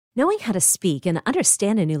Knowing how to speak and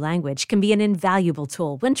understand a new language can be an invaluable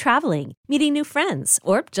tool when traveling, meeting new friends,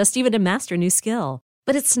 or just even to master a new skill.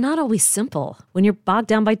 But it's not always simple when you're bogged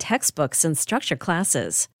down by textbooks and structured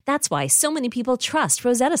classes. That's why so many people trust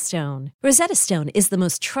Rosetta Stone. Rosetta Stone is the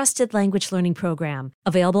most trusted language learning program,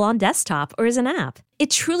 available on desktop or as an app. It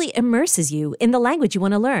truly immerses you in the language you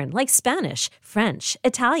want to learn, like Spanish, French,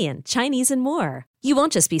 Italian, Chinese, and more. You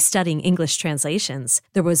won't just be studying English translations.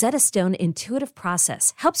 The Rosetta Stone intuitive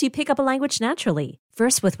process helps you pick up a language naturally,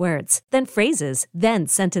 first with words, then phrases, then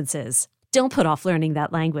sentences. Don't put off learning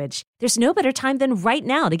that language. There's no better time than right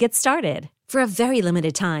now to get started. For a very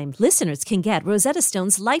limited time, listeners can get Rosetta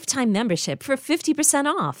Stone's lifetime membership for 50%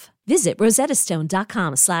 off. Visit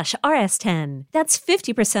rosettastone.com/rs10. That's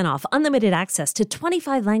 50% off unlimited access to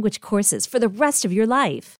 25 language courses for the rest of your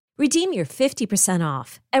life. Redeem your 50%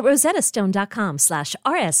 off at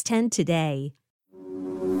rosettastone.com/rs10 today.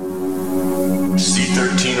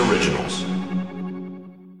 C13 Originals.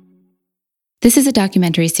 This is a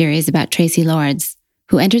documentary series about Traci Lords,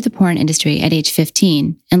 who entered the porn industry at age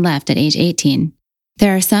 15 and left at age 18.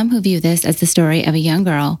 There are some who view this as the story of a young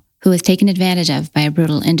girl who was taken advantage of by a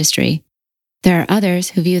brutal industry. There are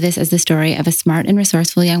others who view this as the story of a smart and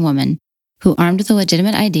resourceful young woman who, armed with a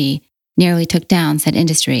legitimate ID, nearly took down said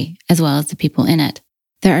industry, as well as the people in it.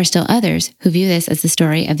 There are still others who view this as the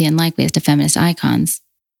story of the unlikeliest of feminist icons.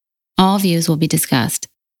 All views will be discussed.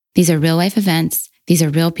 These are real-life events. These are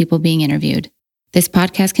real people being interviewed. This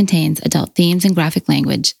podcast contains adult themes and graphic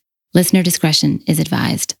language. Listener discretion is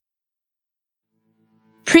advised.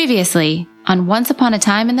 Previously, on Once Upon a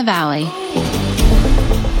Time in the Valley,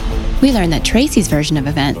 we learned that Traci's version of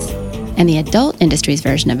events and the adult industry's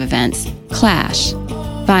version of events clash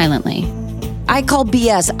violently. I call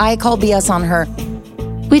BS on her.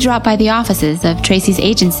 We dropped by the offices of Traci's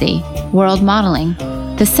agency, World Modeling,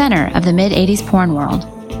 the center of the mid-'80s porn world.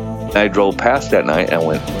 I drove past that night and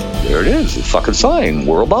went, there it is, the fucking sign,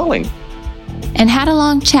 World Modeling. And had a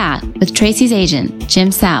long chat with Traci's agent, Jim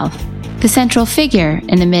South, the central figure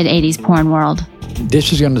in the mid-'80s porn world.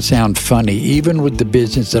 This is going to sound funny, even with the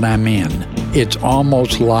business that I'm in. It's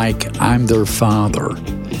almost like I'm their father.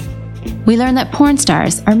 We learned that porn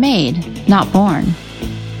stars are made, not born.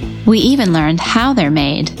 We even learned how they're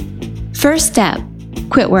made. First step,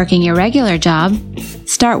 quit working your regular job,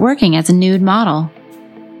 start working as a nude model.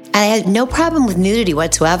 I had no problem with nudity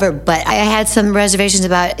whatsoever, but I had some reservations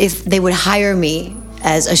about if they would hire me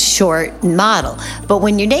as a short model. But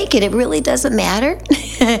when you're naked, it really doesn't matter.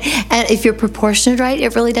 And if you're proportioned right,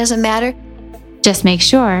 it really doesn't matter. Just make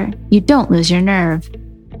sure you don't lose your nerve.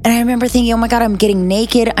 And I remember thinking, oh my God, I'm getting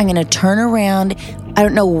naked. I'm going to turn around. I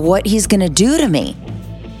don't know what he's going to do to me.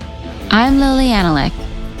 I'm Lily Analik,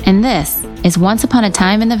 and this is Once Upon a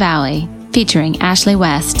Time in the Valley, featuring Ashley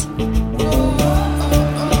West.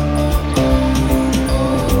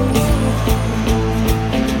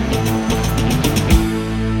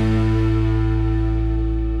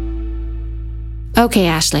 Okay,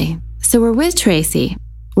 Ashley, so we're with Traci.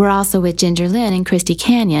 We're also with Ginger Lynn and Christy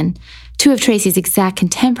Canyon, two of Traci's exact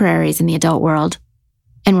contemporaries in the adult world.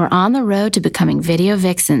 And we're on the road to becoming video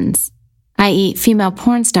vixens, i.e. female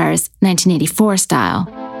porn stars 1984 style.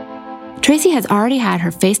 Traci has already had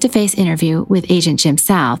her face-to-face interview with agent Jim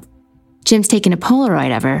South. Jim's taken a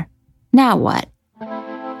Polaroid of her. Now what?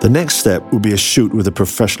 The next step will be a shoot with a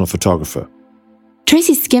professional photographer.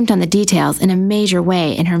 Traci skimped on the details in a major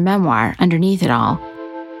way in her memoir, Underneath It All.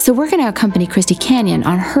 So we're going to accompany Christy Canyon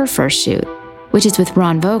on her first shoot, which is with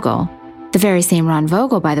Ron Vogel. The very same Ron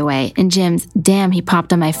Vogel, by the way, in Jim's Damn He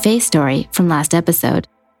Popped on My Face story from last episode.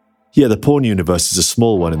 Yeah, the porn universe is a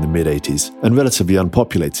small one in the mid-'80s and relatively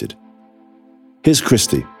unpopulated. Here's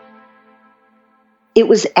Christy. It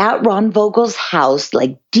was at Ron Vogel's house,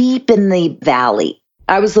 like deep in the valley.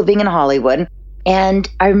 I was living in Hollywood, and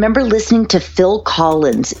I remember listening to Phil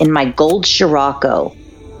Collins in my gold Scirocco,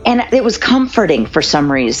 and it was comforting for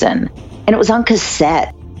some reason, and it was on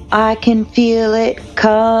cassette. I can feel it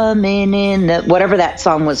coming in, whatever that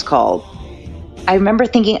song was called. I remember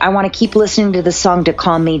thinking, I want to keep listening to the song to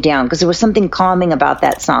calm me down, because there was something calming about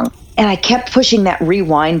that song. And I kept pushing that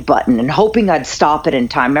rewind button and hoping I'd stop it in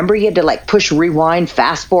time. Remember, you had to push rewind,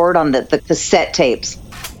 fast forward on the cassette tapes.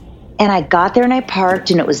 And I got there and I parked,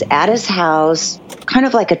 and it was at his house, kind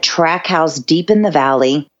of like a track house deep in the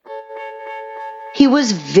valley. He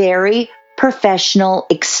was very professional,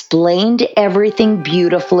 explained everything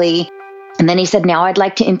beautifully. And then he said, now I'd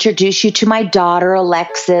like to introduce you to my daughter,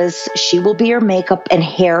 Alexis. She will be your makeup and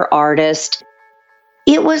hair artist.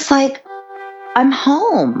 It was like, I'm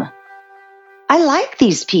home. I like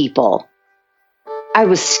these people. I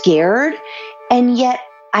was scared, and yet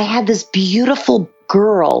I had this beautiful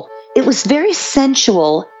girl. It was very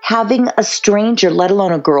sensual having a stranger, let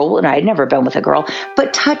alone a girl, and I'd never been with a girl,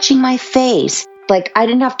 but touching my face. Like, I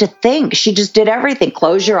didn't have to think. She just did everything.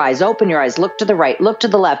 Close your eyes, open your eyes, look to the right, look to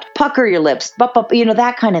the left, pucker your lips,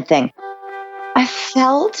 that kind of thing. I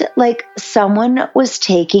felt like someone was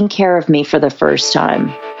taking care of me for the first time.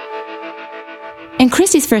 And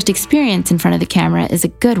Christy's first experience in front of the camera is a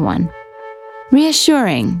good one.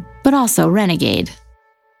 Reassuring, but also renegade.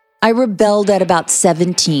 I rebelled at about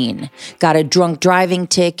 17, got a drunk driving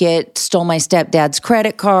ticket, stole my stepdad's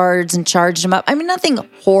credit cards and charged him up. I mean, nothing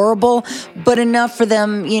horrible, but enough for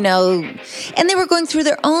them, and they were going through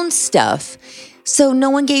their own stuff. So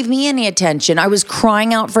no one gave me any attention. I was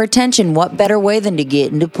crying out for attention. What better way than to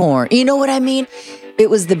get into porn? You know what I mean?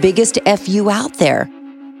 It was the biggest FU out there.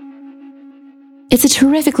 It's a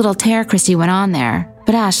terrific little tear Christy went on there.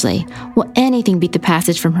 But Ashley, will anything beat the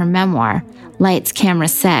passage from her memoir, Lights, Camera,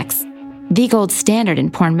 Sex? The gold standard in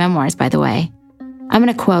porn memoirs, by the way. I'm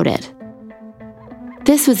going to quote it.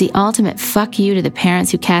 "This was the ultimate fuck you to the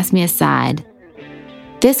parents who cast me aside.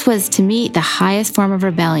 This was, to me, the highest form of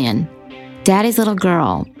rebellion. Daddy's little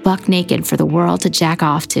girl, buck naked for the world to jack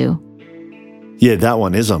off to." Yeah, that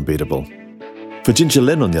one is unbeatable. For Ginger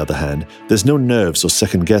Lynn, on the other hand, there's no nerves or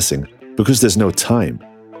second guessing because there's no time.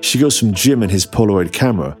 She goes from Jim and his Polaroid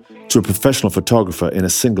camera to a professional photographer in a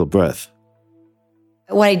single breath.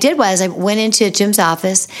 What I did was I went into Jim's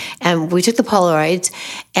office and we took the Polaroids.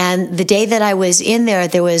 And the day that I was in there,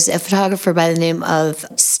 there was a photographer by the name of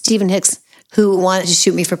Stephen Hicks who wanted to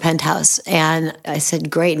shoot me for Penthouse. And I said,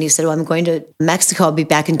 great. And he said, well, I'm going to Mexico. I'll be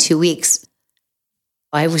back in 2 weeks.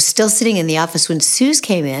 I was still sitting in the office when Suze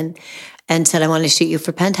came in and said, I want to shoot you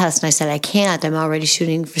for Penthouse. And I said, I can't. I'm already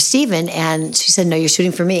shooting for Stephen. And she said, no, you're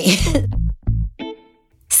shooting for me.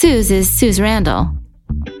 Suze is Suze Randall.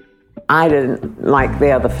 I didn't like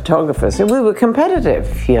the other photographers. We were competitive,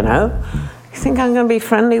 You think I'm going to be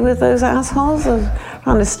friendly with those assholes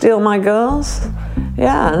trying to steal my girls?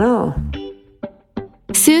 Yeah, no.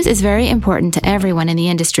 Suze is very important to everyone in the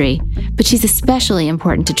industry, but she's especially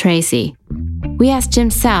important to Tracy. We asked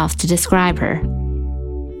Jim South to describe her.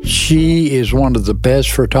 She is one of the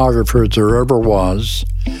best photographers there ever was,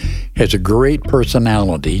 has a great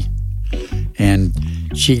personality, and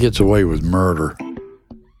she gets away with murder.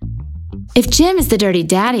 If Jim is the dirty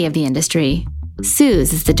daddy of the industry,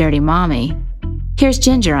 Suze is the dirty mommy. Here's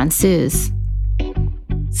Ginger on Suze.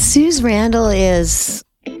 Suze Randall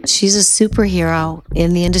she's a superhero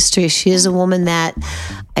in the industry. She is a woman that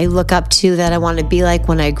I look up to, that I want to be like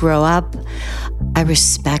when I grow up. I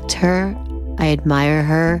respect her. I admire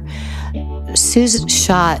her. Suze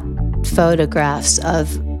shot photographs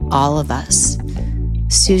of all of us.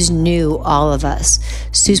 Suze knew all of us.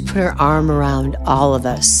 Suze put her arm around all of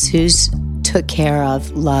us. Suze took care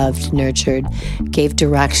of, loved, nurtured, gave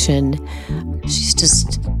direction. She's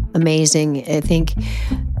just amazing. I think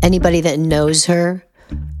anybody that knows her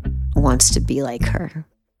wants to be like her.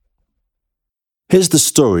 Here's the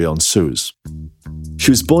story on Suze.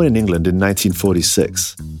 She was born in England in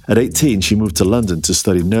 1946. At 18, she moved to London to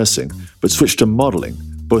study nursing, but switched to modeling,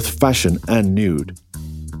 both fashion and nude.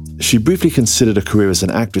 She briefly considered a career as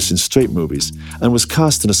an actress in straight movies and was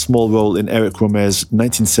cast in a small role in Eric Rohmer's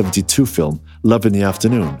 1972 film, Love in the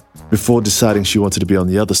Afternoon, before deciding she wanted to be on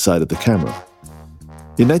the other side of the camera.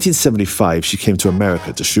 In 1975, she came to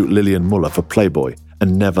America to shoot Lillian Muller for Playboy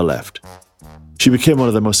and never left. She became one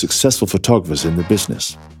of the most successful photographers in the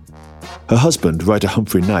business. Her husband, writer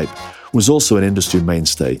Humphrey Knipe, was also an industry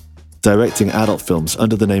mainstay, directing adult films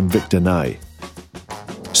under the name Victor Nye.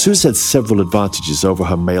 Suze had several advantages over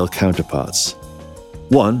her male counterparts.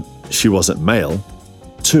 1, she wasn't male.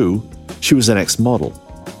 2, she was an ex-model.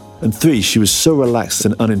 And 3, she was so relaxed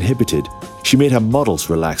and uninhibited, she made her models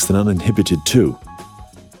relaxed and uninhibited too.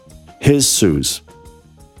 Here's Suze.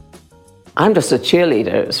 I'm just a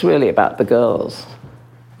cheerleader. It's really about the girls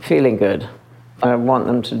feeling good. I want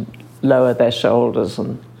them to lower their shoulders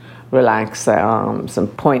and relax their arms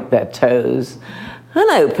and point their toes and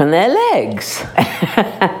open their legs.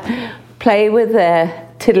 Play with their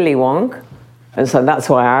tiddlywonk. And so that's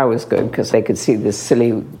why I was good, because they could see this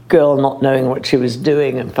silly girl not knowing what she was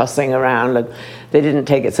doing and fussing around, and they didn't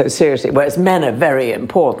take it so seriously. Whereas men are very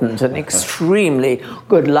important and extremely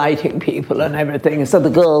good lighting people and everything. So the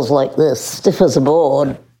girl's like this, stiff as a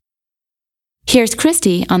board. Here's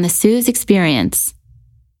Christy on the Suze experience.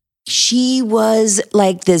 She was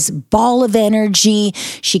like this ball of energy.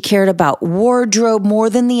 She cared about wardrobe more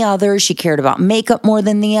than the others. She cared about makeup more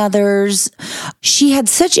than the others. She had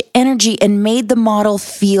such energy and made the model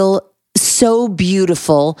feel so so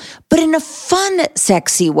beautiful, but in a fun,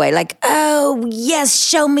 sexy way. Like, oh, yes,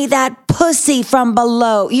 show me that pussy from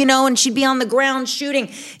below, and she'd be on the ground shooting.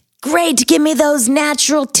 Great, give me those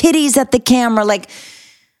natural titties at the camera. Like,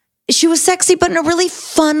 she was sexy, but in a really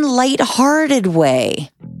fun, lighthearted way.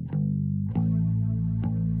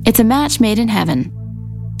 It's a match made in heaven.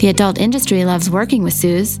 The adult industry loves working with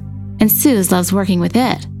Suze, and Suze loves working with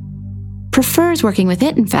it. Prefers working with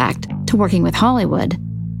it, in fact, to working with Hollywood,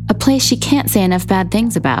 a place she can't say enough bad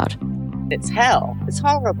things about. It's hell. It's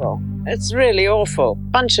horrible. It's really awful.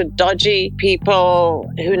 Bunch of dodgy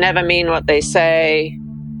people who never mean what they say.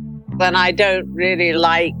 Then I don't really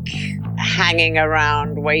like hanging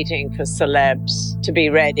around waiting for celebs to be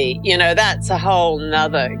ready. That's a whole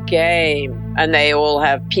nother game. And they all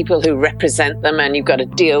have people who represent them, and you've got to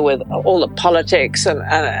deal with all the politics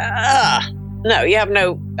No, you have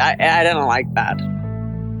no... I don't like that.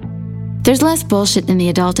 There's less bullshit in the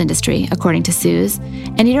adult industry, according to Suze,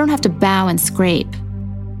 and you don't have to bow and scrape.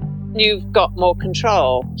 You've got more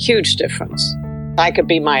control. Huge difference. I could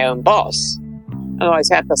be my own boss.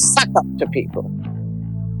 Otherwise, I have to suck up to people.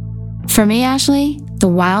 For me, Ashley, the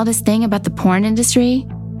wildest thing about the porn industry,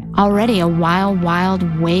 already a wild,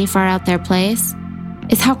 way far out there place,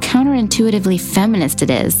 is how counterintuitively feminist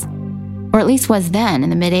it is. Or at least was then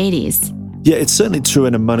in the mid-'80s. Yeah, it's certainly true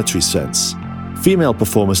in a monetary sense. Female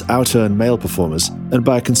performers out-earn male performers, and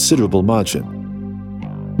by a considerable margin.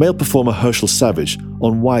 Male performer Herschel Savage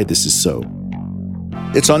on why this is so.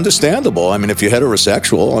 It's understandable. If you're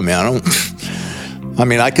heterosexual,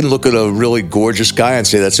 I can look at a really gorgeous guy and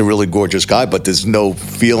say that's a really gorgeous guy, but there's no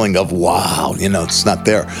feeling of wow, it's not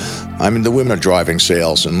there. The women are driving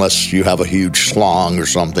sales unless you have a huge schlong or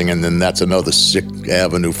something, and then that's another sick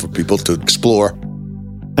avenue for people to explore.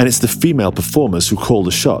 And it's the female performers who call the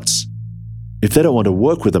shots. If they don't want to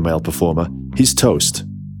work with a male performer, he's toast.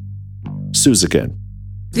 Suze again.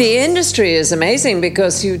 The industry is amazing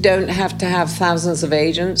because you don't have to have thousands of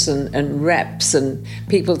agents and reps and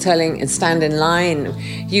people telling and stand in line.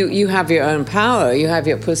 You have your own power. You have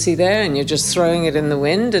your pussy there and you're just throwing it in the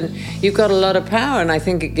wind and you've got a lot of power. And I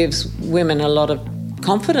think it gives women a lot of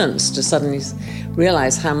confidence to suddenly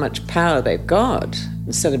realize how much power they've got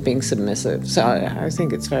instead of being submissive. So I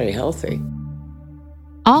think it's very healthy.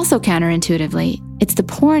 Also counterintuitively, it's the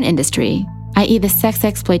porn industry, i.e. the sex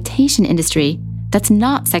exploitation industry, that's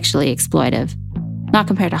not sexually exploitive. Not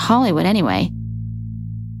compared to Hollywood, anyway.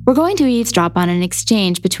 We're going to eavesdrop on an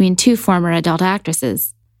exchange between two former adult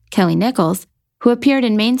actresses, Kelly Nichols, who appeared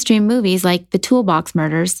in mainstream movies like The Toolbox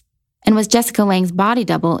Murders and was Jessica Lange's body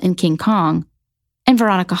double in King Kong, and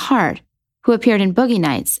Veronica Hart, who appeared in Boogie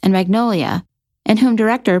Nights and Magnolia, and whom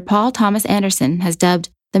director Paul Thomas Anderson has dubbed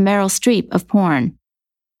the Meryl Streep of porn.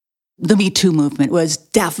 The Me Too movement was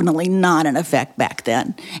definitely not in effect back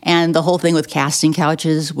then. And the whole thing with casting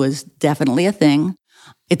couches was definitely a thing,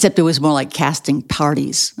 except it was more like casting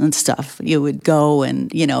parties and stuff. You would go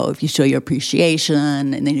and, if you show your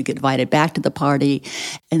appreciation, and then you get invited back to the party,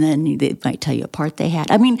 and then they might tell you a part they had.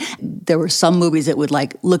 There were some movies that would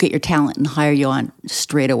look at your talent and hire you on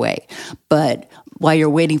straight away. But while you're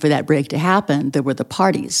waiting for that break to happen, there were the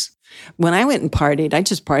parties. When I went and partied, I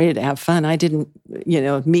just partied to have fun. I didn't,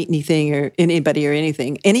 meet anything or anybody or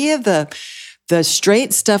anything. Any of the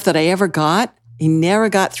straight stuff that I ever got, he never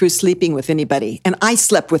got through sleeping with anybody. And I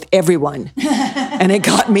slept with everyone. And it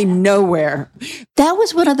got me nowhere. That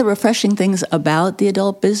was one of the refreshing things about the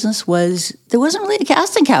adult business was there wasn't really a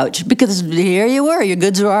casting couch because here you were, your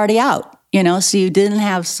goods were already out. So you didn't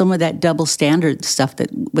have some of that double standard stuff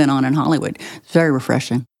that went on in Hollywood. It's very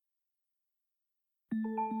refreshing.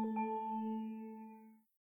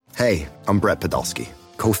 Hey, I'm Brett Podolsky,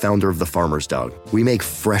 co-founder of The Farmer's Dog. We make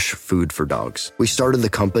fresh food for dogs. We started the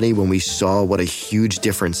company when we saw what a huge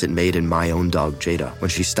difference it made in my own dog, Jada, when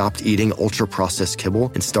she stopped eating ultra-processed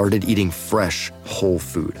kibble and started eating fresh, whole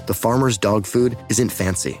food. The Farmer's Dog food isn't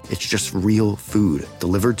fancy. It's just real food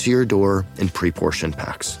delivered to your door in pre-portioned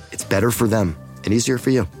packs. It's better for them and easier for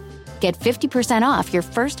you. Get 50% off your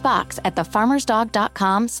first box at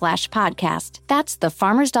thefarmersdog.com/podcast. That's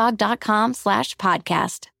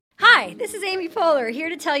thefarmersdog.com/podcast. Hi, this is Amy Poehler, here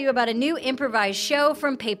to tell you about a new improvised show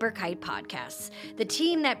from Paper Kite Podcasts, the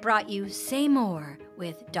team that brought you Say More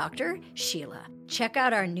with Dr. Sheila. Check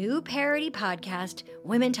out our new parody podcast,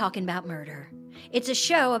 Women Talking About Murder. It's a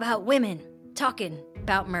show about women talking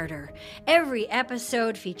about murder. Every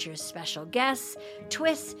episode features special guests,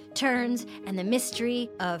 twists, turns, and the mystery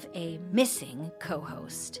of a missing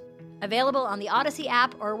co-host. Available on the Odyssey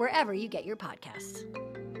app or wherever you get your podcasts.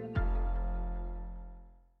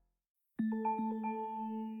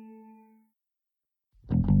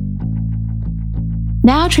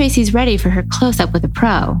 Now Tracy's ready for her close-up with a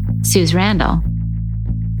pro, Suze Randall.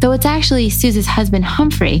 Though it's actually Suze's husband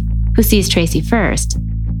Humphrey who sees Tracy first.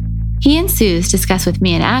 He and Suze discuss with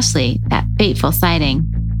me and Ashley that fateful sighting.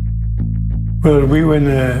 Well, we were in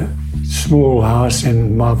a small house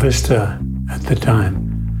in Mar Vista at the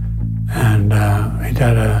time, and it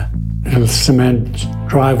had a little cement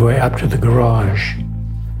driveway up to the garage.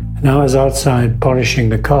 And I was outside polishing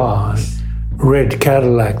the car, red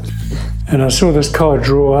Cadillac, and I saw this car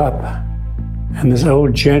draw up, and this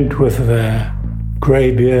old gent with a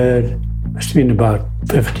grey beard, must have been about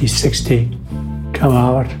 50, 60, come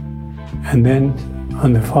out. And then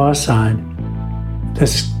on the far side,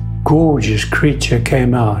 this gorgeous creature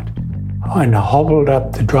came out and hobbled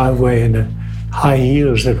up the driveway in high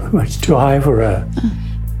heels that were much too high for her.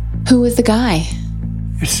 Who was the guy?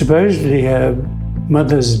 It's supposedly her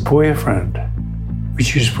mother's boyfriend, which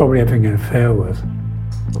she was probably having an affair with.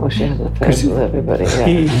 Well, she has an affair with everybody,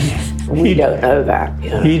 yeah. We don't know that.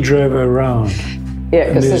 Yeah. He drove her around. Yeah,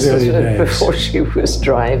 because this was before she was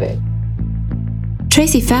driving.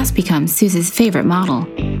 Tracy fast becomes Suze's favorite model.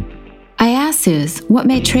 I asked Suze what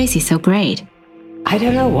made Tracy so great. I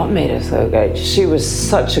don't know what made her so great. She was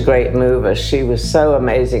such a great mover. She was so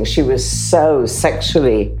amazing. She was so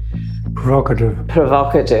sexually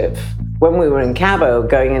provocative. When we were in Cabo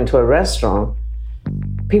going into a restaurant,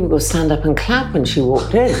 people would stand up and clap when she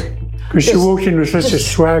walked in. Because she walked in with such a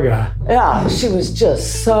swagger. Yeah, she was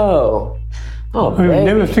just so... Oh, I would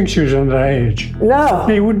never think she was underage. No.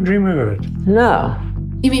 You wouldn't dream of it. No.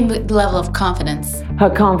 You mean the level of confidence?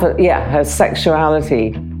 Her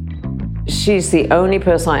sexuality. She's the only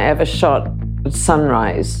person I ever shot at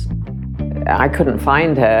sunrise. I couldn't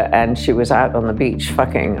find her, and she was out on the beach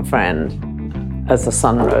fucking a friend as the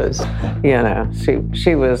sun rose. You know,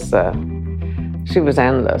 she was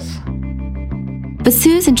endless. But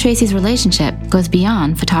Suze and Tracy's relationship goes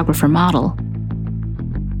beyond photographer-model.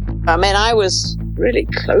 I mean, I was really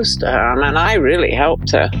close to her. I mean, I really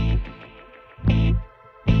helped her.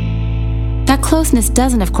 That closeness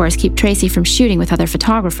doesn't, of course, keep Tracy from shooting with other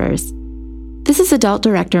photographers. This is adult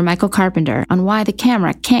director Michael Carpenter on why the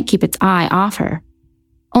camera can't keep its eye off her.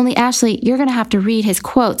 Only, Ashley, you're going to have to read his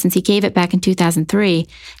quote since he gave it back in 2003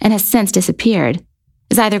 and has since disappeared.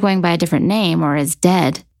 Is either going by a different name or is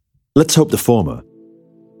dead. Let's hope the former.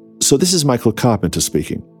 So this is Michael Carpenter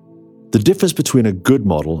speaking. The difference between a good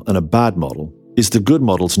model and a bad model is the good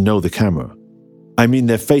models know the camera. I mean,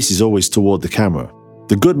 their face is always toward the camera.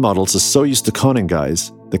 The good models are so used to conning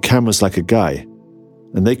guys, the camera's like a guy,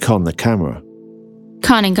 and they con the camera.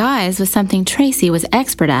 Conning guys was something Tracy was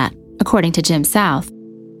expert at, according to Jim South.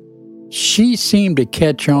 She seemed to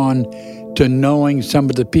catch on to knowing some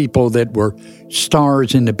of the people that were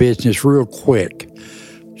stars in the business real quick.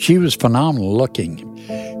 She was phenomenal looking.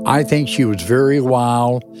 I think she was very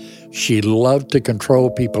wild. She loved to control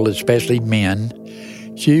people, especially men.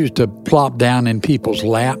 She used to plop down in people's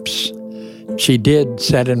laps. She did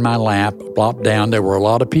sit in my lap, plop down. There were a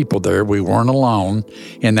lot of people there. We weren't alone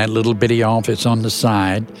in that little bitty office on the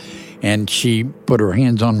side. And she put her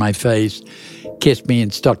hands on my face, kissed me,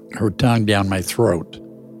 and stuck her tongue down my throat.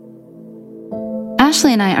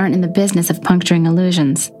 Ashley and I aren't in the business of puncturing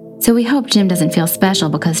illusions, so we hope Jim doesn't feel special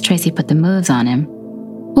because Tracy put the moves on him.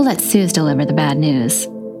 We'll let Suze deliver the bad news.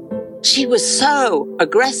 She was so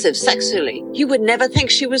aggressive sexually. You would never think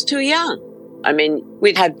she was too young. I mean,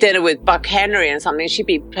 we'd have dinner with Buck Henry and something. She'd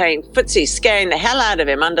be playing footsie, scaring the hell out of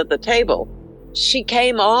him under the table. She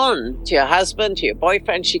came on to your husband, to your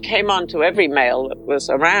boyfriend. She came on to every male that was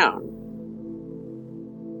around.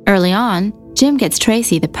 Early on, Jim gets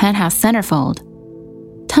Tracy the penthouse centerfold.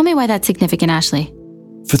 Tell me why that's significant, Ashley.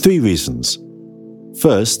 For 3 reasons.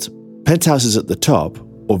 First, Penthouse is at the top,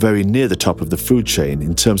 or very near the top of the food chain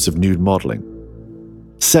in terms of nude modeling.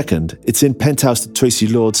 Second, it's in Penthouse that Tracy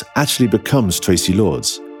Lords actually becomes Tracy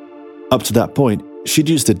Lords. Up to that point, she'd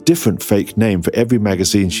used a different fake name for every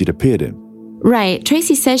magazine she'd appeared in. Right,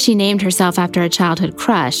 Tracy says she named herself after a childhood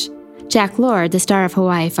crush, Jack Lord, the star of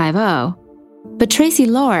Hawaii Five-0. But Tracy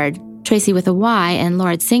Lord, Tracy with a Y and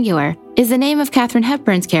Lord singular, is the name of Katharine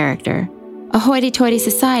Hepburn's character, a hoity-toity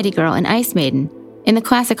society girl in Ice Maiden, in the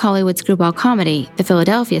classic Hollywood screwball comedy, The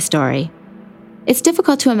Philadelphia Story. It's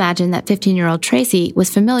difficult to imagine that 15-year-old Tracy was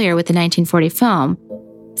familiar with the 1940 film,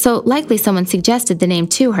 so likely someone suggested the name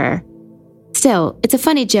to her. Still, it's a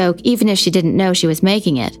funny joke even if she didn't know she was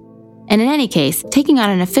making it. And in any case, taking on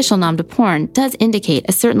an official nom de porn does indicate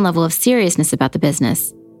a certain level of seriousness about the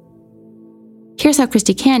business. Here's how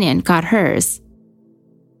Christy Canyon got hers.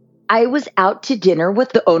 I was out to dinner with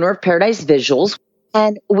the owner of Paradise Visuals,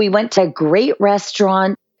 and we went to a great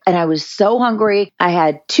restaurant. And I was so hungry. I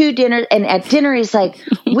had 2 dinners. And at dinner, he's like,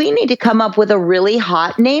 we need to come up with a really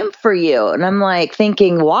hot name for you. And I'm like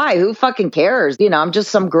thinking, why? Who fucking cares? You know, I'm just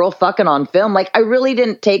some girl fucking on film. Like, I really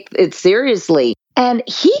didn't take it seriously. And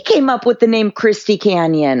he came up with the name Christy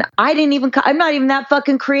Canyon. I'm not even that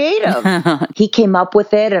fucking creative. He came up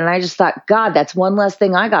with it. And I just thought, God, that's one less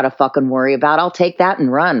thing I got to fucking worry about. I'll take that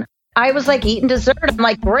and run. I was like eating dessert. I'm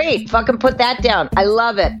like, great, fucking put that down. I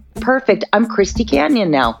love it. Perfect. I'm Christy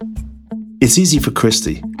Canyon now. It's easy for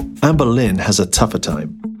Christy. Amber Lynn has a tougher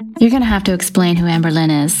time. You're going to have to explain who Amber Lynn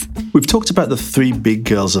is. We've talked about the 3 big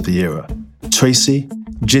girls of the era: Tracy,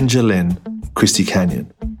 Ginger Lynn, Christy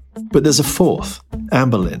Canyon. But there's a 4th,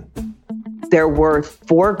 Amber Lynn. There were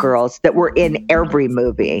 4 girls that were in every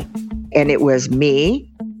movie. And it was me,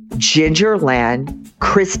 Ginger Lynn,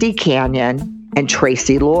 Christy Canyon, and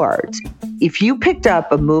Tracy Lords. If you picked up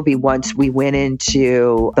a movie once we went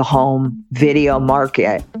into the home video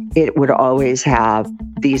market, it would always have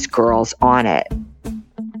these girls on it.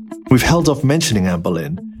 We've held off mentioning Amber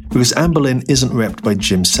Lynn because Amber Lynn isn't repped by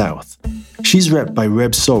Jim South. She's repped by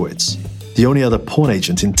Reb Sowitz, the only other porn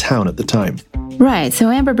agent in town at the time. Right, so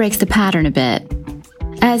Amber breaks the pattern a bit.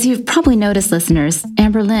 As you've probably noticed, listeners,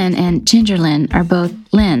 Amber Lynn and Ginger Lynn are both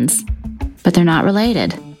Lyns, but they're not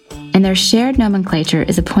related. And their shared nomenclature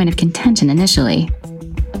is a point of contention initially.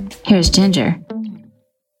 Here's Ginger.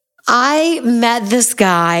 I met this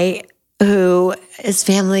guy who his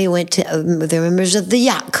family went to, they're members of the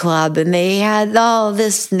yacht club, and they had all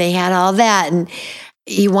this and they had all that. And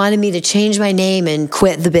he wanted me to change my name and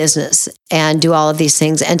quit the business and do all of these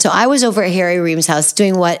things. And so I was over at Harry Ream's house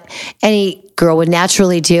doing what any girl would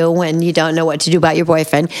naturally do when you don't know what to do about your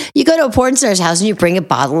boyfriend. You go to a porn star's house and you bring a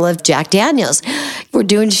bottle of Jack Daniels. We're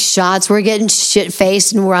doing shots, we're getting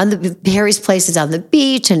shit-faced, and we're on Harry's place is on the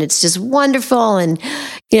beach, and it's just wonderful. And,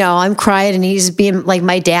 you know, I'm crying and he's being like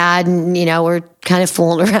my dad, and, you know, we're kind of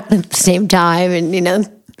fooling around at the same time, and, you know.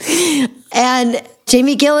 And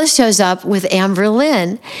Jamie Gillis shows up with Amber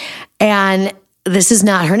Lynn, and this is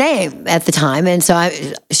not her name at the time. And so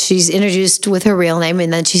she's introduced with her real name,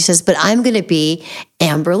 and then she says, but I'm going to be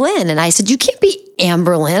Amber Lynn. And I said, you can't be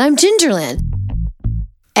Amber Lynn, I'm Ginger Lynn.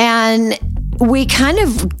 And we kind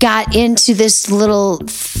of got into this little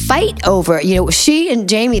fight over, you know, she and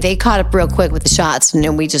Jamie, they caught up real quick with the shots, and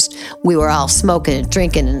then we were all smoking and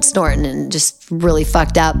drinking and snorting and just really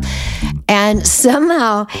fucked up. And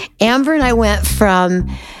somehow Amber and I went from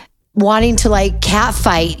wanting to like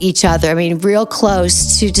catfight each other, I mean, real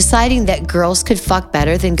close, to deciding that girls could fuck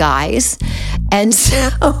better than guys. And so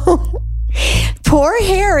poor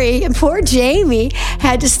Harry and poor Jamie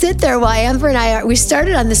had to sit there while Amber and we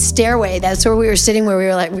started on the stairway. That's where we were sitting, where we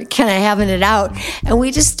were like, kind of having it out. And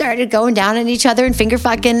we just started going down on each other and finger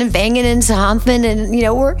fucking and banging and humping. And, you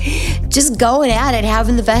know, we're just going at it,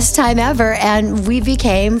 having the best time ever. And we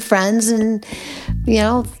became friends. And, you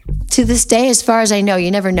know, to this day, as far as I know, you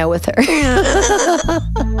never know with her.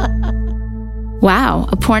 Wow,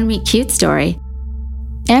 a porn meet cute story.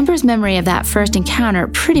 Amber's memory of that first encounter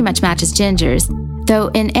pretty much matches Ginger's, though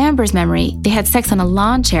in Amber's memory, they had sex on a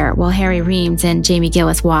lawn chair while Harry Reams and Jamie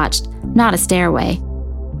Gillis watched, not a stairway.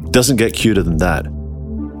 Doesn't get cuter than that.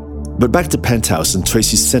 But back to Penthouse and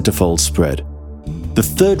Tracy's centerfold spread. The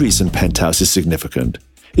third reason Penthouse is significant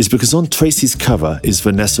is because on Tracy's cover is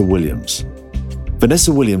Vanessa Williams.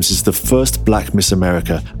 Vanessa Williams is the first Black Miss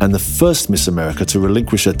America and the first Miss America to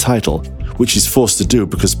relinquish her title, which she's forced to do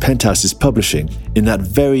because Penthouse is publishing, in that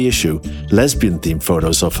very issue, lesbian-themed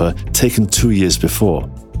photos of her taken 2 years before.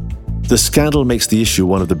 The scandal makes the issue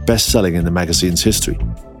one of the best-selling in the magazine's history.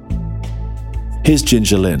 Here's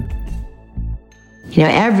Ginger Lynn. You know,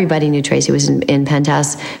 everybody knew Tracy was in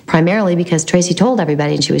Penthouse, primarily because Tracy told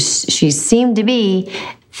everybody, and she seemed to be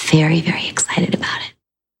very, very excited about it.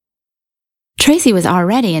 Tracy was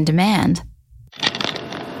already in demand.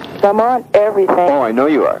 I'm on everything. Oh, I know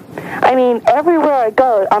you are. I mean, everywhere I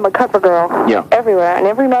go, I'm a cover girl. Yeah. Everywhere. In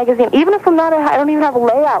every magazine. Even if I don't even have a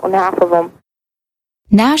layout in half of them.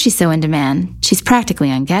 Now she's so in demand, she's practically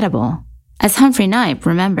ungettable, as Humphrey Knipe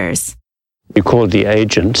remembers. You called the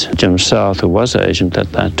agent, Jim South, who was agent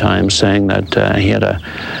at that time, saying that he had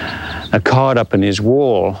a card up in his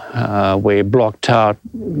wall where he blocked out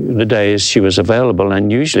the days she was available,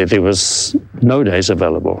 and usually there was no days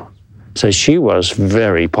available. So she was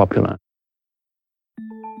very popular.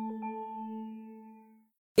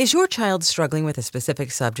 Is your child struggling with a specific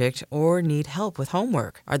subject or need help with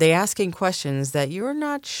homework? Are they asking questions that you're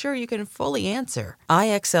not sure you can fully answer?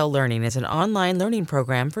 IXL Learning is an online learning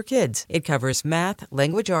program for kids. It covers math,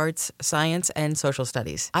 language arts, science, and social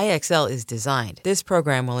studies. IXL is designed. This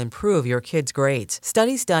program will improve your kids' grades.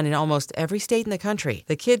 Studies done in almost every state in the country.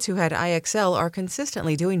 The kids who had IXL are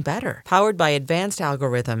consistently doing better. Powered by advanced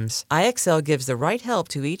algorithms, IXL gives the right help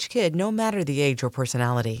to each kid no matter the age or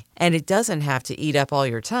personality. And it doesn't have to eat up all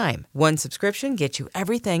your time. One subscription gets you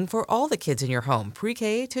everything for all the kids in your home,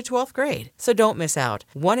 pre-K to 12th grade. So don't miss out.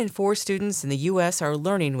 1 in 4 students in the U.S. are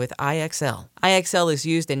learning with IXL. IXL is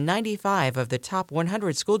used in 95 of the top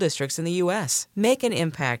 100 school districts in the U.S. Make an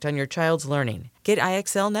impact on your child's learning. Get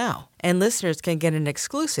IXL now. And listeners can get an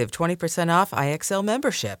exclusive 20% off IXL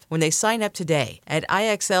membership when they sign up today at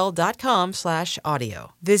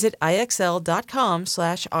IXL.com/audio. Visit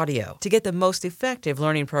IXL.com/audio to get the most effective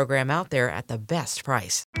learning program out there at the best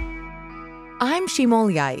price. I'm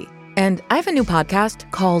Shimol Yai, and I have a new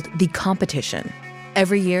podcast called The Competition.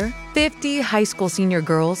 Every year, 50 high school senior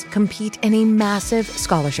girls compete in a massive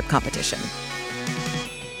scholarship competition.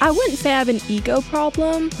 I wouldn't say I have an ego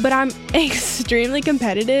problem, but I'm extremely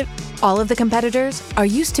competitive. All of the competitors are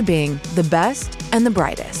used to being the best and the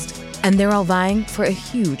brightest, and they're all vying for a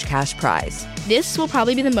huge cash prize. This will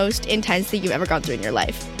probably be the most intense thing you've ever gone through in your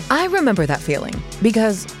life. I remember that feeling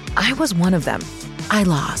because I was one of them. I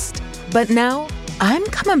lost. But now I'm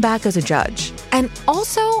coming back as a judge and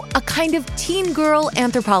also a kind of teen girl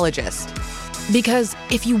anthropologist. Because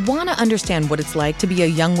if you want to understand what it's like to be a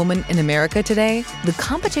young woman in America today, the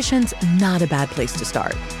competition's not a bad place to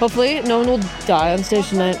start. Hopefully, no one will die on stage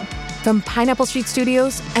tonight. From Pineapple Street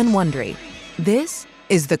Studios and Wondery, this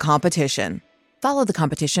is The Competition. Follow The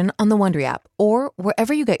Competition on the Wondery app or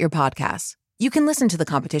wherever you get your podcasts. You can listen to The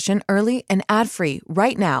Competition early and ad-free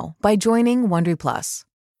right now by joining Wondery Plus.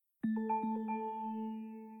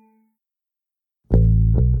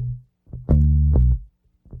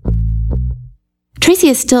 Tracy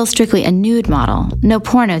is still strictly a nude model, no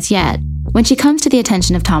pornos yet, when she comes to the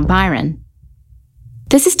attention of Tom Byron.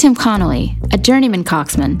 This is Tim Connolly, a journeyman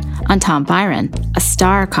coxman, on Tom Byron, a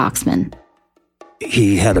star coxman.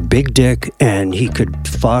 He had a big dick and he could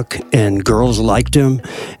fuck and girls liked him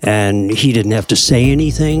and he didn't have to say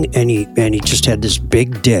anything and he just had this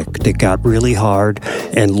big dick that got really hard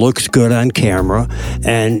and looked good on camera.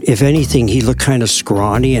 And if anything, he looked kind of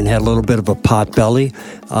scrawny and had a little bit of a pot belly.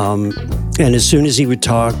 And as soon as he would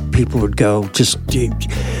talk, people would go, just,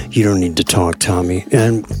 you don't need to talk, Tommy.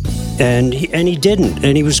 And he didn't,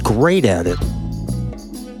 and he was great at it.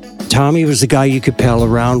 Tommy was the guy you could pal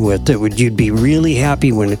around with you'd be really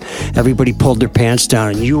happy when everybody pulled their pants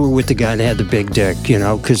down and you were with the guy that had the big dick,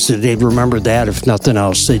 because they'd remember that if nothing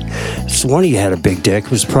else. It's one of you had a big dick.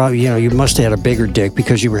 It was probably, you must have had a bigger dick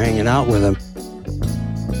because you were hanging out with him.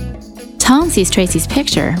 Tom sees Tracy's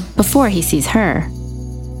picture before he sees her.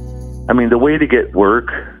 I mean, the way to get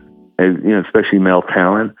work, especially male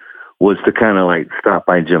talent, was to kind of like stop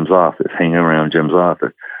by Jim's office, hang around Jim's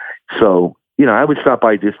office. So, I would stop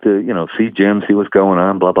by just to, see Jim, see what's going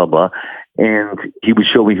on, blah, blah, blah. And he would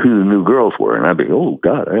show me who the new girls were. And I'd be, oh,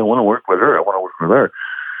 God, I want to work with her. I want to work with her.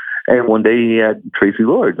 And one day he had Tracy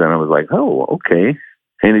Lords. And I was like, oh, okay.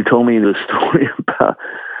 And he told me the story about,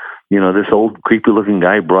 this old creepy-looking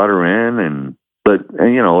guy brought her in. But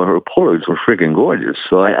her Polaroids were freaking gorgeous.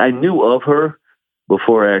 So I knew of her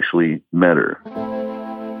before I actually met her.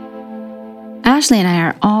 Ashley and I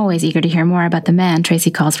are always eager to hear more about the man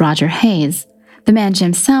Tracy calls Roger Hayes, the man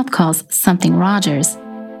Jim South calls Something Rogers.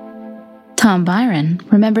 Tom Byron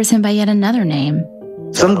remembers him by yet another name.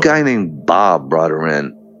 Some guy named Bob brought her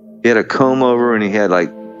in. He had a comb over and he had I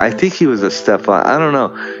think he was a stepfather. I don't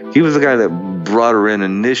know. He was the guy that brought her in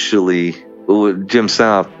initially with Jim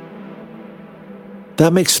South.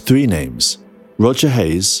 That makes 3 names: Roger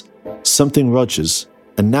Hayes, Something Rogers,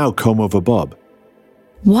 and now Comb Over Bob.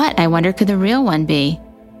 What, I wonder, could the real one be?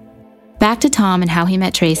 Back to Tom and how he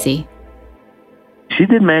met Tracy. She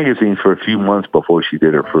did magazines for a few months before she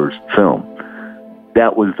did her first film.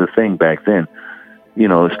 That was the thing back then.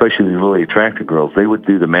 Especially the really attractive girls, they would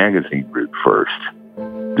do the magazine route first.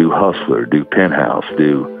 Do Hustler, do Penthouse,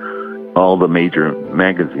 do all the major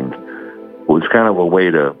magazines. It was kind of a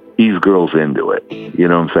way to ease girls into it. You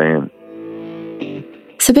know what I'm saying?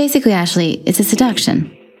 So basically, Ashley, it's a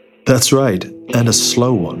seduction. That's right, and a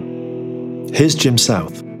slow one. Here's Jim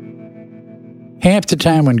South. Half the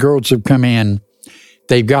time when girls have come in,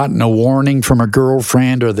 they've gotten a warning from a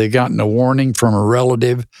girlfriend or they've gotten a warning from a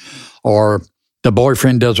relative or the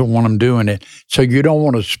boyfriend doesn't want them doing it. So you don't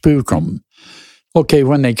want to spook them. Okay,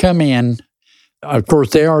 when they come in, Of course,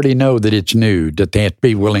 they already know that it's nude, that they have to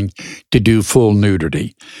be willing to do full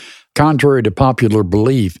nudity. Contrary to popular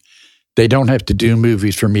belief, they don't have to do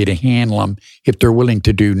movies for me to handle them if they're willing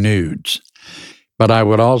to do nudes. But I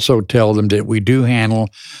would also tell them that we do handle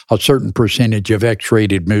a certain percentage of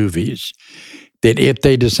X-rated movies, that if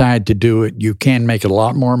they decide to do it, you can make a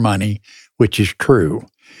lot more money, which is true.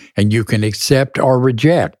 And you can accept or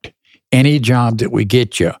reject any job that we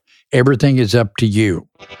get you. Everything is up to you.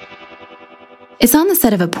 It's on the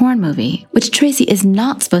set of a porn movie, which Tracy is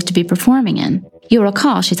not supposed to be performing in. You'll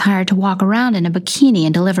recall she's hired to walk around in a bikini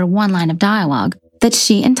and deliver one line of dialogue that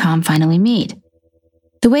she and Tom finally meet.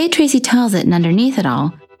 The way Tracy tells it and underneath it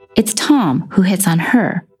all, it's Tom who hits on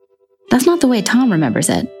her. That's not the way Tom remembers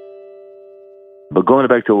it. But going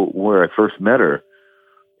back to where I first met her,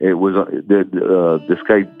 it was this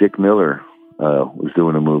guy, Dick Miller, was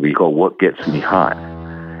doing a movie called What Gets Me Hot.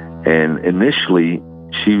 And initially,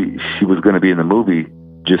 she was going to be in the movie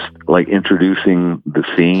just like introducing the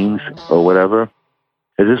scenes or whatever.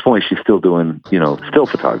 At this point, she's still doing, still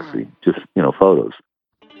photography, just, photos.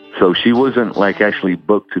 So she wasn't like actually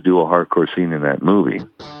booked to do a hardcore scene in that movie.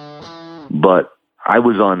 But I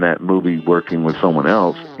was on that movie working with someone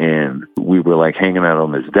else, and we were like hanging out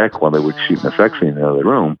on this deck while they were shooting a sex scene in the other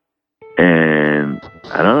room. And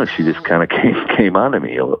I don't know, she just kind of came onto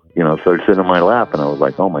me, started sitting on my lap, and I was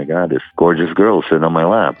like, oh my God, this gorgeous girl sitting on my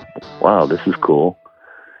lap. Wow, this is cool.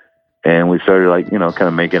 And we started kind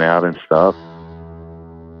of making out and stuff.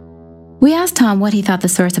 We asked Tom what he thought the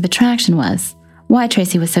source of attraction was, why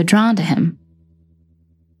Tracy was so drawn to him.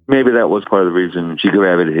 Maybe that was part of the reason she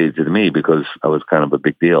gravitated to me, because I was kind of a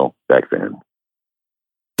big deal back then.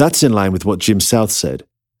 That's in line with what Jim South said,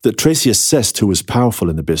 that Tracy assessed who was powerful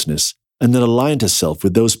in the business and then aligned herself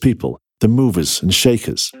with those people, the movers and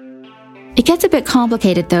shakers. It gets a bit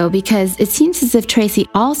complicated, though, because it seems as if Tracy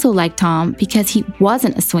also liked Tom because he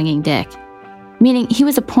wasn't a swinging dick, meaning he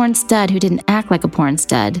was a porn stud who didn't act like a porn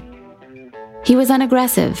stud. He was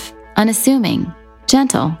unaggressive, unassuming,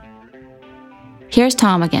 gentle. Here's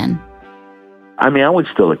Tom again. I mean, I was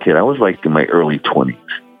still a kid. I was like in my early 20s.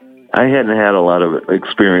 I hadn't had a lot of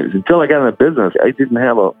experience. Until I got in the business, I didn't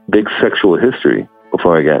have a big sexual history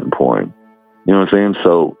before I got in porn. You know what I'm saying?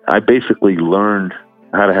 So I basically learned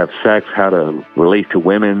how to have sex, how to relate to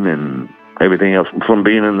women and everything else from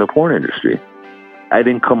being in the porn industry. I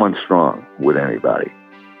didn't come on strong with anybody.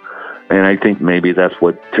 And I think maybe that's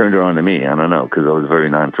what turned her on to me. I don't know, because I was very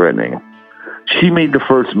non-threatening. She made the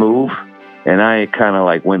first move, and I kind of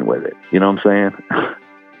like went with it. You know what I'm saying?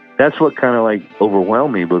 That's what kind of like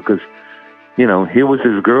overwhelmed me, because, here was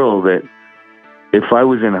this girl that if I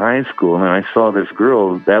was in high school and I saw this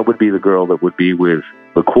girl, that would be the girl that would be with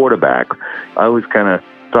the quarterback. I always kind of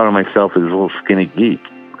thought of myself as a little skinny geek.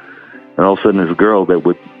 And all of a sudden this girl that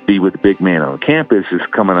would be with the big man on campus is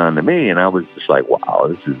coming on to me, and I was just like, wow,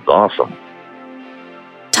 this is awesome.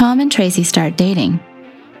 Tom and Tracy start dating.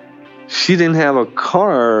 She didn't have a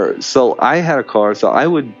car, so I had a car, so I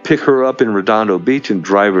would pick her up in Redondo Beach and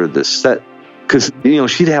drive her to the set. Because,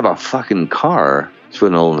 she'd have a fucking car. She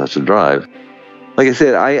wasn't old enough to drive. Like I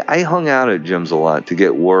said, I hung out at Jim's a lot to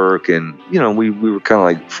get work, and, we were kind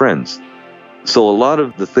of like friends. So a lot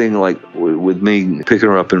of the thing, like with me picking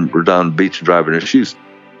her up in Redondo Beach and driving her shoes,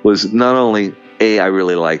 was not only, I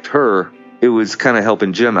really liked her, it was kind of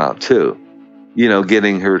helping Jim out too.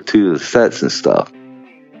 Getting her to the sets and stuff.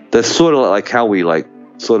 That's sort of like how we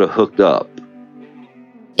sort of hooked up.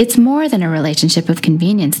 It's more than a relationship of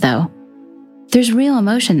convenience, though. There's real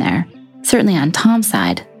emotion there, certainly on Tom's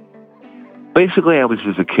side. Basically, I was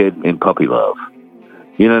just a kid in puppy love.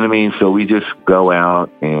 You know what I mean? So we just go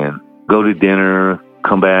out and go to dinner,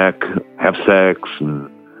 come back, have sex, and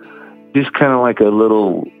just kind of like a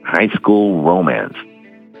little high school romance.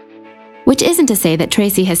 Which isn't to say that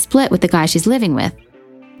Tracy has split with the guy she's living with.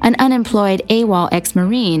 An unemployed AWOL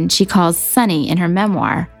ex-Marine she calls Sonny in her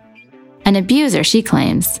memoir. An abuser, she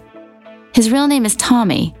claims. His real name is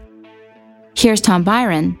Tommy. Here's Tom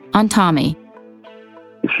Byron on Tommy.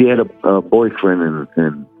 She had a boyfriend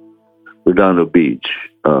in Redondo Beach,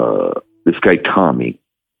 this guy Tommy,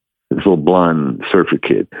 this little blonde surfer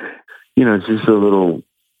kid. Just a little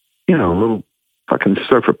fucking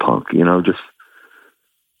surfer punk, just,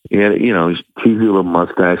 he had, cheesy little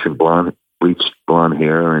mustache and bleached blonde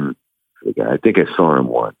hair, and I think I saw him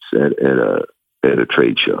once at a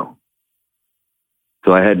trade show.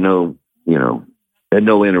 So I had no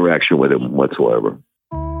interaction with him whatsoever.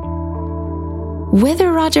 With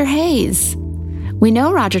or Roger Hayes? We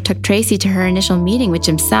know Roger took Tracy to her initial meeting with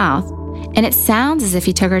Jim South, and it sounds as if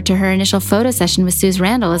he took her to her initial photo session with Suze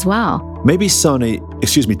Randall as well. Maybe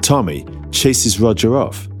Tommy chases Roger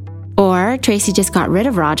off. Or Tracy just got rid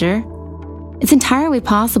of Roger. It's entirely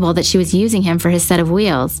possible that she was using him for his set of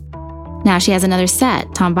wheels. Now she has another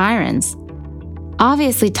set, Tom Byron's.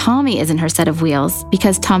 Obviously, Tommy isn't her set of wheels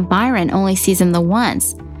because Tom Byron only sees him the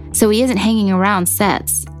once, so he isn't hanging around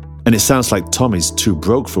sets. And it sounds like Tommy's too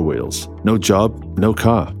broke for wheels. No job, no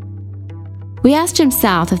car. We asked Jim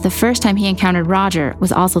South if the first time he encountered Roger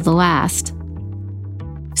was also the last.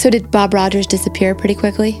 So did Bob Rogers disappear pretty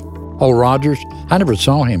quickly? Oh, Rogers? I never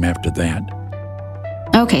saw him after that.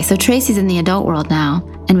 Okay, so Tracy's in the adult world now,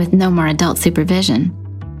 and with no more adult supervision.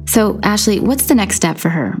 So, Ashley, what's the next step for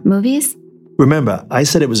her? Movies? Remember, I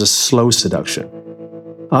said it was a slow seduction.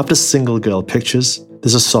 After single girl pictures,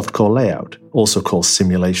 there's a softcore layout, also called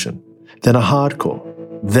simulation. Then a hardcore.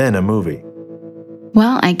 Then a movie.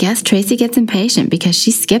 Well, I guess Tracy gets impatient because she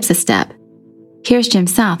skips a step. Here's Jim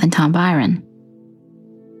South and Tom Byron.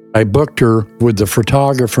 I booked her with the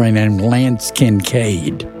photographer named Lance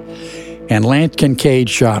Kincaid. And Lance Kincaid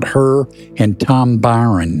shot her and Tom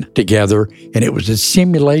Byron together, and it was a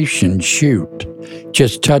simulation shoot.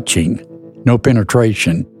 Just touching, no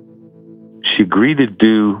penetration. She agreed to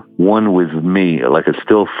do one with me, like a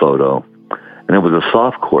still photo, and it was a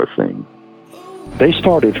softcore thing. They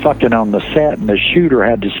started fucking on the set, and the shooter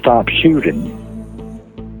had to stop shooting.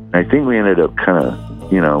 I think we ended up kind of,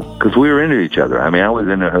 because we were into each other. I mean, I was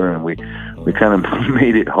into her, and we kind of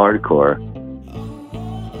made it hardcore.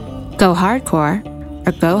 Go hardcore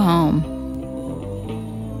or go home.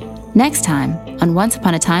 Next time on Once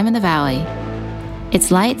Upon a Time in the Valley,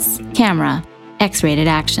 it's lights, camera, X-rated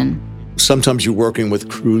action. Sometimes you're working with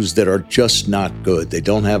crews that are just not good. They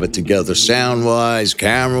don't have it together sound-wise,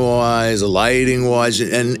 camera-wise, lighting-wise,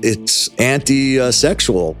 and it's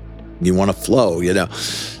anti-sexual. You want to flow,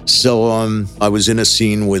 So I was in a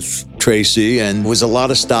scene with Tracy, and it was a lot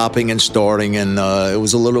of stopping and starting, and it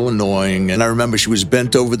was a little annoying. And I remember she was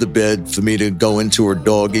bent over the bed for me to go into her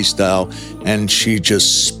doggy style, and she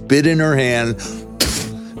just spit in her hand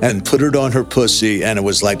and put it on her pussy, and it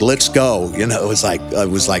was like, let's go. It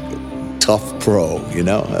was like tough pro,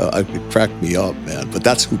 It cracked me up, man. But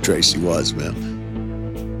that's who Tracy was,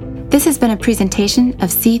 man. This has been a presentation of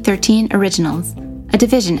C13 Originals, a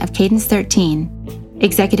division of Cadence 13.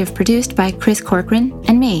 Executive produced by Chris Corcoran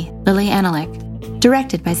and me, Lily Analik.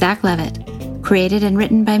 Directed by Zach Levitt. Created and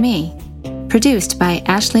written by me. Produced by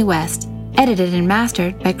Ashley West. Edited and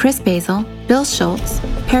mastered by Chris Basil, Bill Schultz,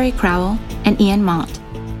 Perry Crowell, and Ian Mont.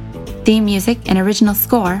 Theme music and original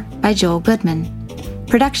score by Joel Goodman.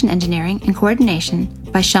 Production engineering and coordination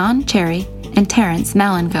by Sean Cherry and Terrence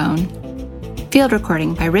Malangone. Field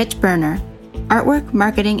recording by Rich Berner. Artwork,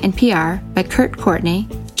 marketing, and PR by Kurt Courtney,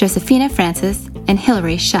 Josephina Francis, and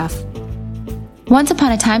Hillary Schuff. Once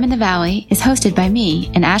Upon a Time in the Valley is hosted by me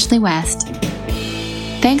and Ashley West.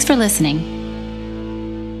 Thanks for listening.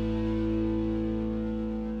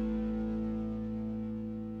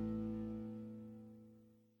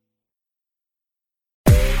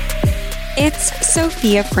 It's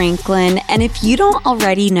Sophia Franklin, and if you don't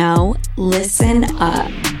already know, listen up.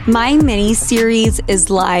 My mini-series is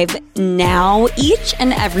live now each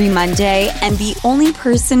and every Monday, and the only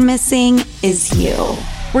person missing is you.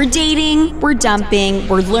 We're dating, we're dumping,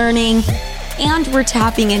 we're learning, and we're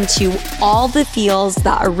tapping into all the feels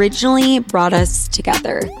that originally brought us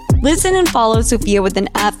together. Listen and follow Sophia with an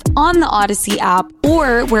F on the Odyssey app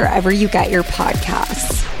or wherever you get your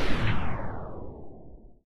podcasts.